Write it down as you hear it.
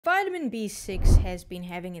Vitamin B6 has been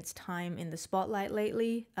having its time in the spotlight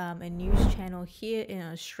lately. A news channel here in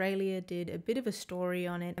Australia did a bit of a story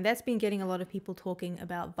on it, and that's been getting a lot of people talking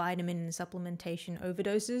about vitamin and supplementation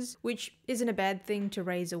overdoses, which isn't a bad thing to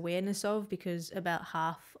raise awareness of because about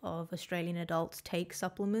half of Australian adults take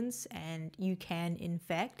supplements and you can in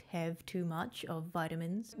fact have too much of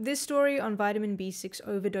vitamins. This story on vitamin B6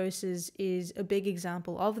 overdoses is a big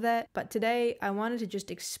example of that, but today I wanted to just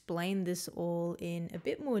explain this all in a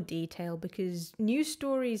bit more detail because news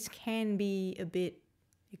stories can be a bit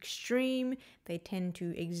extreme. They tend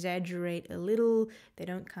to exaggerate a little. They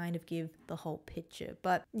don't kind of give the whole picture.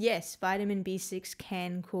 But yes, vitamin B6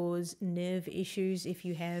 can cause nerve issues if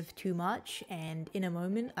you have too much, and in a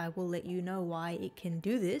moment I will let you know why it can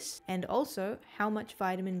do this and also how much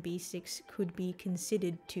vitamin B6 could be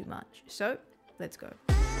considered too much. So let's go.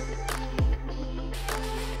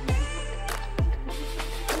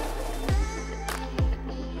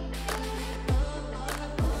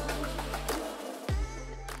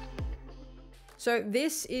 So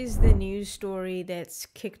this is the news story that's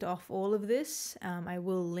kicked off all of this. I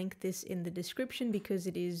will link this in the description because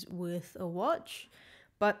it is worth a watch.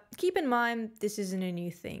 But keep in mind, this isn't a new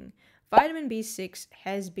thing. Vitamin B6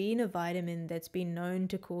 has been a vitamin that's been known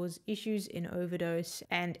to cause issues in overdose,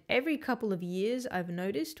 and every couple of years I've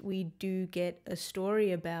noticed we do get a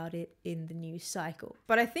story about it in the news cycle.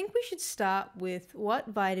 But I think we should start with what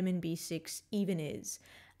vitamin B6 even is.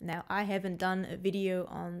 Now, I haven't done a video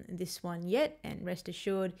on this one yet, and rest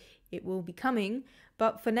assured it will be coming,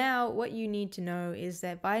 but for now what you need to know is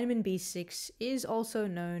that vitamin B6 is also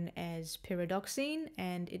known as pyridoxine,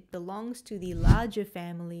 and it belongs to the larger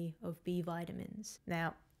family of B vitamins.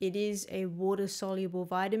 Now, it is a water-soluble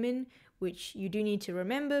vitamin, which you do need to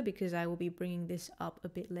remember because I will be bringing this up a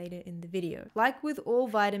bit later in the video. Like with all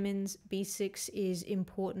vitamins, B6 is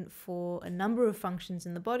important for a number of functions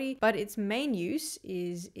in the body, but its main use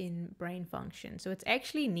is in brain function. So it's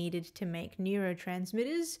actually needed to make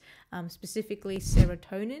neurotransmitters, specifically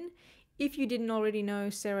serotonin. If you didn't already know,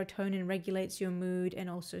 serotonin regulates your mood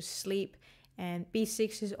and also sleep. And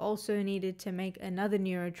B6 is also needed to make another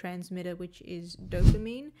neurotransmitter, which is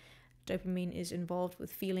dopamine. Dopamine is involved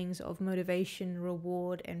with feelings of motivation,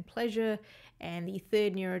 reward, and pleasure. And the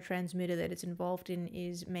third neurotransmitter that it's involved in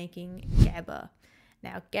is making GABA.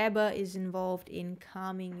 Now, GABA is involved in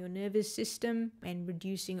calming your nervous system and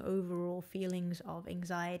reducing overall feelings of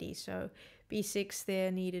anxiety. So B6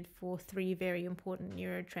 they're needed for three very important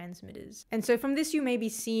neurotransmitters. And so from this you may be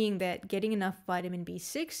seeing that getting enough vitamin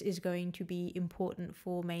B6 is going to be important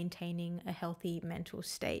for maintaining a healthy mental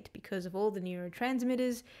state because of all the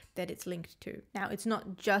neurotransmitters that it's linked to. Now, it's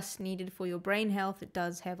not just needed for your brain health, it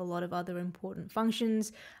does have a lot of other important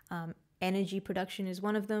functions. Energy production is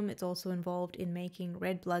one of them. It's also involved in making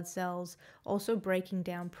red blood cells, also breaking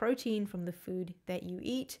down protein from the food that you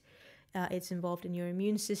eat. It's involved in your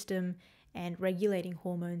immune system and regulating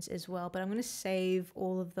hormones as well. But I'm going to save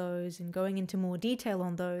all of those and going into more detail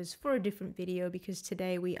on those for a different video because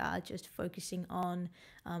today we are just focusing on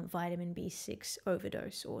vitamin B6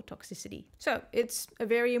 overdose or toxicity. So it's a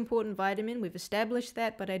very important vitamin, we've established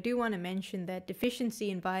that, but I do want to mention that deficiency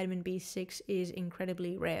in vitamin B6 is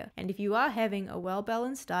incredibly rare. And if you are having a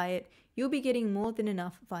well-balanced diet, you'll be getting more than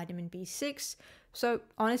enough vitamin B6. So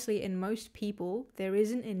honestly, in most people, there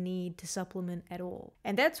isn't a need to supplement at all.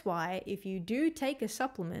 And that's why if you do take a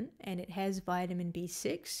supplement and it has vitamin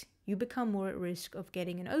B6, you become more at risk of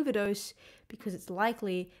getting an overdose because it's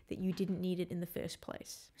likely that you didn't need it in the first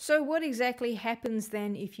place. So what exactly happens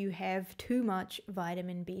then if you have too much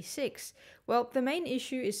vitamin B6? Well, the main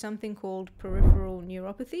issue is something called peripheral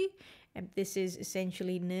neuropathy. And this is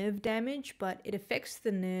essentially nerve damage, but it affects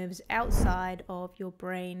the nerves outside of your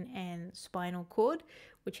brain and spinal cord,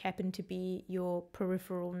 which happen to be your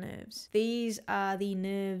peripheral nerves. These are the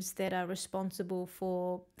nerves that are responsible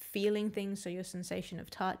for feeling things, so your sensation of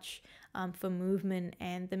touch, for movement,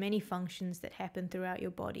 and the many functions that happen throughout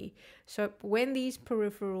your body. So when these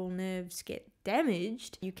peripheral nerves get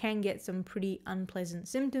damaged, you can get some pretty unpleasant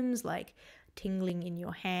symptoms like tingling in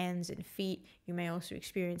your hands and feet. You may also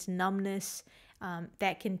experience numbness.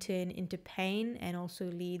 That can turn into pain and also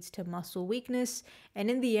leads to muscle weakness. And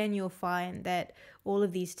in the end, you'll find that all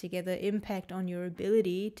of these together impact on your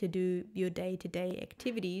ability to do your day-to-day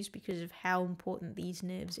activities because of how important these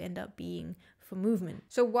nerves end up being for movement.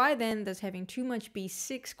 So why then does having too much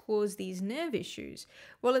B6 cause these nerve issues?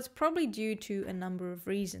 Well, it's probably due to a number of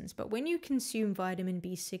reasons, but when you consume vitamin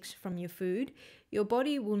B6 from your food, your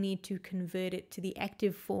body will need to convert it to the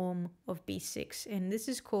active form of B6, and this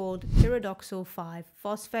is called pyridoxal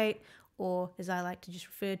 5-phosphate, or as I like to just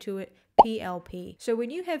refer to it, PLP. So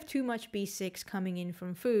when you have too much B6 coming in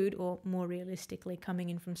from food, or more realistically coming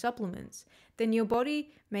in from supplements, then your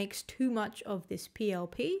body makes too much of this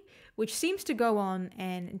PLP, which seems to go on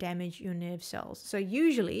and damage your nerve cells. So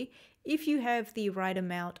usually, if you have the right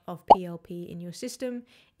amount of PLP in your system,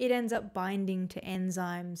 it ends up binding to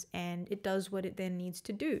enzymes and it does what it then needs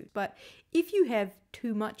to do. But if you have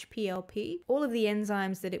too much PLP, all of the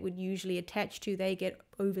enzymes that it would usually attach to, they get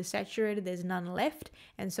oversaturated, there's none left,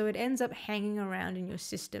 and so it ends up hanging around in your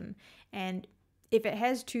system. And if it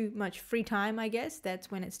has too much free time, I guess,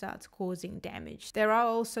 that's when it starts causing damage. There are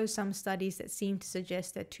also some studies that seem to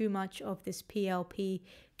suggest that too much of this PLP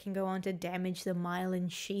can go on to damage the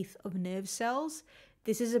myelin sheath of nerve cells.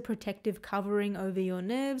 This is a protective covering over your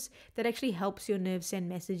nerves that actually helps your nerves send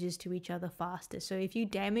messages to each other faster. So if you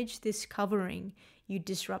damage this covering, you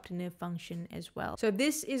disrupt nerve function as well. So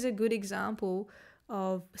this is a good example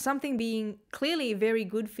of something being clearly very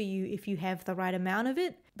good for you if you have the right amount of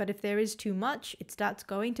it, but if there is too much, it starts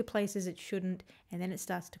going to places it shouldn't, and then it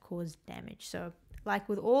starts to cause damage. So like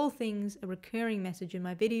with all things, a recurring message in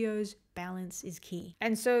my videos, balance is key.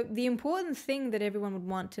 And so the important thing that everyone would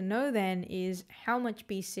want to know then is how much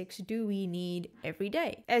B6 do we need every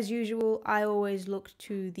day? As usual, I always look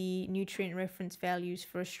to the nutrient reference values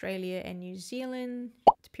for Australia and New Zealand.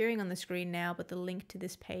 It's appearing on the screen now, but the link to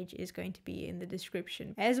this page is going to be in the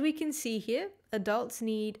description. As we can see here, adults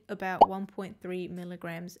need about 1.3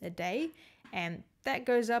 milligrams a day, and that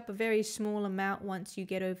goes up a very small amount once you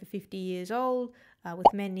get over 50 years old,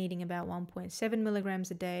 with men needing about 1.7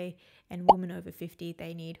 milligrams a day, and women over 50,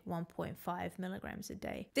 they need 1.5 milligrams a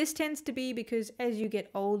day. This tends to be because as you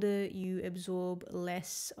get older, you absorb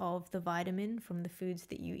less of the vitamin from the foods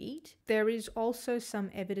that you eat. There is also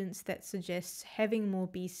some evidence that suggests having more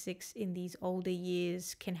B6 in these older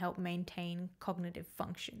years can help maintain cognitive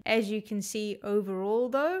function. As you can see overall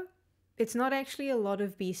though, it's not actually a lot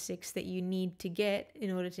of B6 that you need to get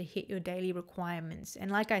in order to hit your daily requirements.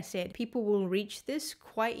 And like I said, people will reach this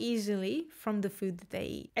quite easily from the food that they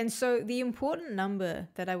eat. And so the important number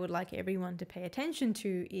that I would like everyone to pay attention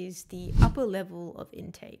to is the upper level of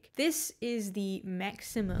intake. This is the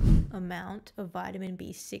maximum amount of vitamin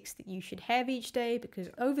B6 that you should have each day, because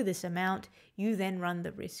over this amount, you then run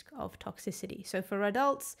the risk of toxicity. So for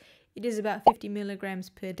adults, it is about 50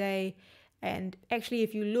 milligrams per day. And actually,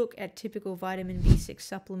 if you look at typical vitamin B6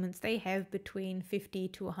 supplements, they have between 50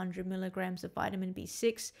 to 100 milligrams of vitamin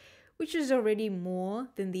B6, which is already more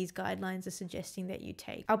than these guidelines are suggesting that you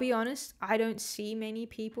take. I'll be honest, I don't see many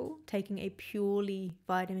people taking a purely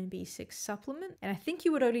vitamin B6 supplement. And I think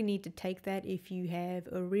you would only need to take that if you have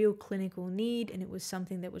a real clinical need and it was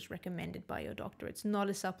something that was recommended by your doctor. It's not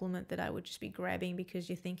a supplement that I would just be grabbing because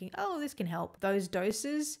you're thinking, oh, this can help. Those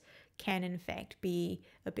doses can in fact be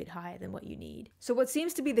a bit higher than what you need. So what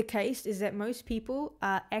seems to be the case is that most people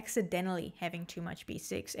are accidentally having too much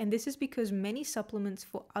B6, and this is because many supplements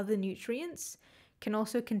for other nutrients can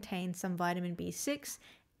also contain some vitamin B6,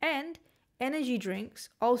 and energy drinks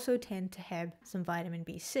also tend to have some vitamin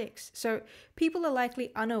B6. So people are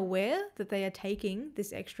likely unaware that they are taking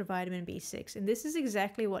this extra vitamin B6, and this is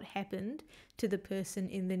exactly what happened to the person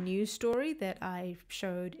in the news story that I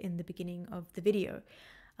showed in the beginning of the video.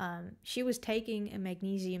 She was taking a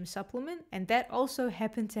magnesium supplement, and that also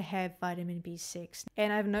happened to have vitamin B6.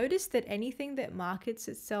 And I've noticed that anything that markets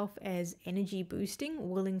itself as energy boosting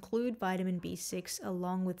will include vitamin B6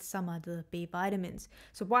 along with some other B vitamins.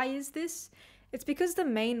 So why is this? It's because the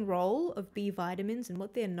main role of B vitamins and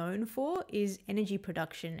what they're known for is energy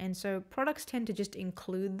production. And so products tend to just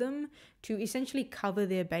include them to essentially cover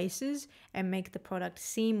their bases and make the product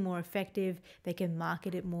seem more effective. They can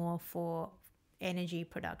market it more for energy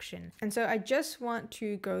production. And so I just want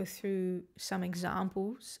to go through some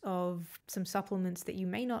examples of some supplements that you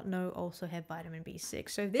may not know also have vitamin B6.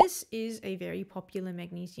 So this is a very popular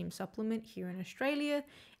magnesium supplement here in Australia.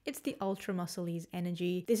 It's the Ultra Muscles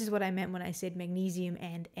Energy. This is what I meant when I said magnesium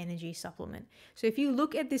and energy supplement. So if you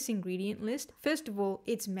look at this ingredient list, first of all,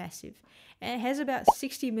 it's massive. And it has about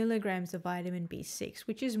 60 milligrams of vitamin B6,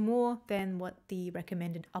 which is more than what the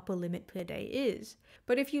recommended upper limit per day is.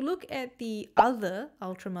 But if you look at the other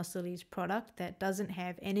Ultra Muscles product that doesn't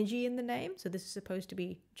have energy in the name, so this is supposed to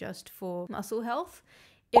be just for muscle health,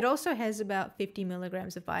 it also has about 50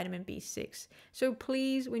 milligrams of vitamin B6. So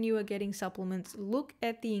please, when you are getting supplements, look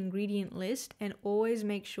at the ingredient list and always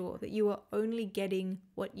make sure that you are only getting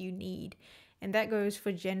what you need. And that goes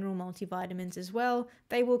for general multivitamins as well.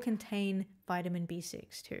 They will contain vitamin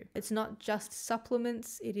B6 too. It's not just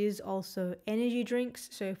supplements, it is also energy drinks.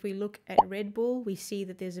 So if we look at Red Bull, we see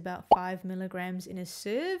that there's about 5 milligrams in a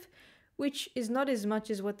serve, which is not as much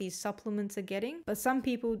as what these supplements are getting, but some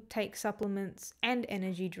people take supplements and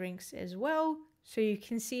energy drinks as well, so you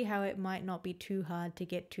can see how it might not be too hard to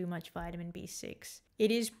get too much vitamin B6. It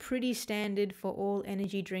is pretty standard for all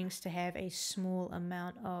energy drinks to have a small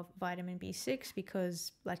amount of vitamin B6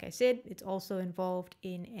 because, like I said, it's also involved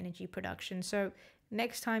in energy production. So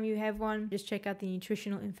next time you have one, just check out the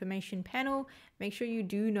nutritional information panel. Make sure you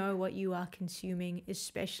do know what you are consuming,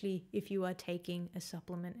 especially if you are taking a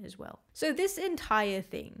supplement as well. So this entire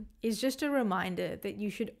thing is just a reminder that you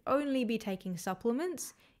should only be taking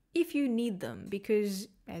supplements if you need them, because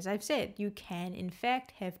as I've said, you can in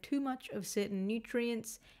fact have too much of certain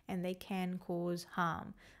nutrients and they can cause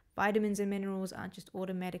harm. Vitamins and minerals aren't just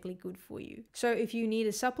automatically good for you. So if you need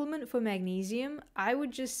a supplement for magnesium, I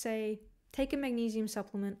would just say take a magnesium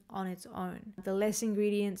supplement on its own. The less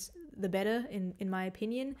ingredients, the better, in my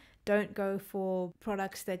opinion. Don't go for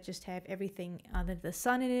products that just have everything under the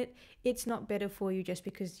sun in it. It's not better for you just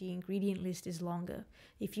because the ingredient list is longer.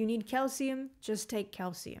 If you need calcium, just take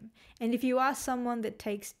calcium. And if you are someone that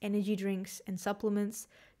takes energy drinks and supplements,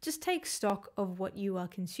 just take stock of what you are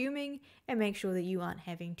consuming and make sure that you aren't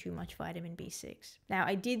having too much vitamin B6. Now,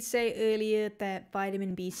 I did say earlier that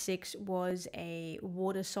vitamin B6 was a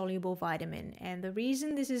water-soluble vitamin, and the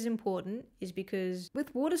reason this is important is because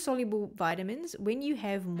with water-soluble vitamins, when you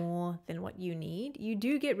have more than what you need, you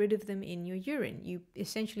do get rid of them in your urine. You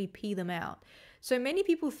essentially pee them out. So many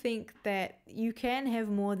people think that you can have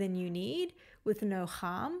more than you need with no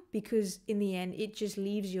harm because in the end it just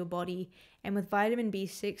leaves your body. And with vitamin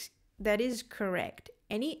B6, that is correct.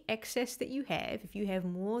 Any excess that you have, if you have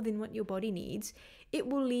more than what your body needs, it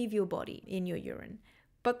will leave your body in your urine.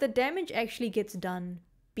 But the damage actually gets done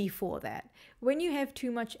before that. When you have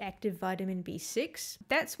too much active vitamin B6,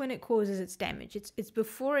 that's when it causes its damage. It's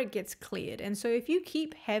before it gets cleared. And so if you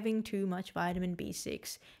keep having too much vitamin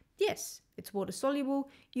B6, yes, it's water soluble,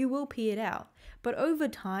 you will pee it out. But over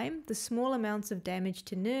time, the small amounts of damage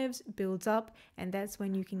to nerves builds up, and that's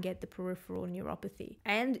when you can get the peripheral neuropathy.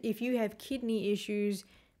 And if you have kidney issues,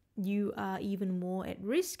 you are even more at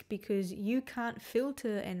risk because you can't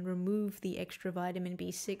filter and remove the extra vitamin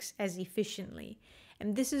B6 as efficiently.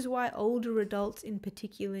 And this is why older adults in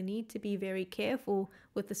particular need to be very careful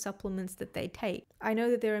with the supplements that they take. I know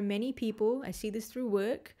that there are many people, I see this through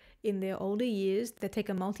work, in their older years that take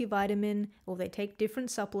a multivitamin or they take different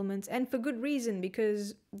supplements, and for good reason,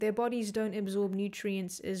 because their bodies don't absorb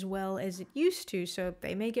nutrients as well as it used to, so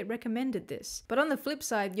they may get recommended this. But on the flip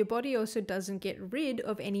side, your body also doesn't get rid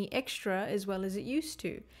of any extra as well as it used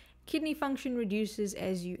to. Kidney function reduces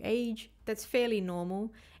as you age, that's fairly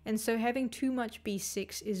normal, and so having too much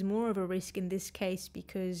B6 is more of a risk in this case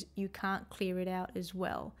because you can't clear it out as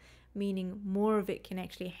well, meaning more of it can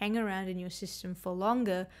actually hang around in your system for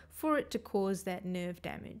longer for it to cause that nerve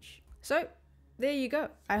damage. So there you go.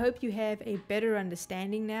 I hope you have a better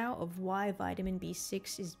understanding now of why vitamin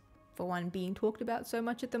B6 is, for one, being talked about so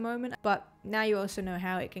much at the moment, but now you also know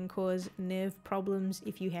how it can cause nerve problems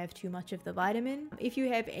if you have too much of the vitamin. If you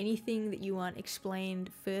have anything that you want explained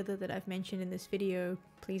further that I've mentioned in this video,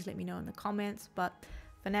 please let me know in the comments. But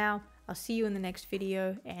for now, I'll see you in the next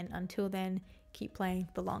video, and until then, keep playing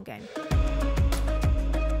the long game.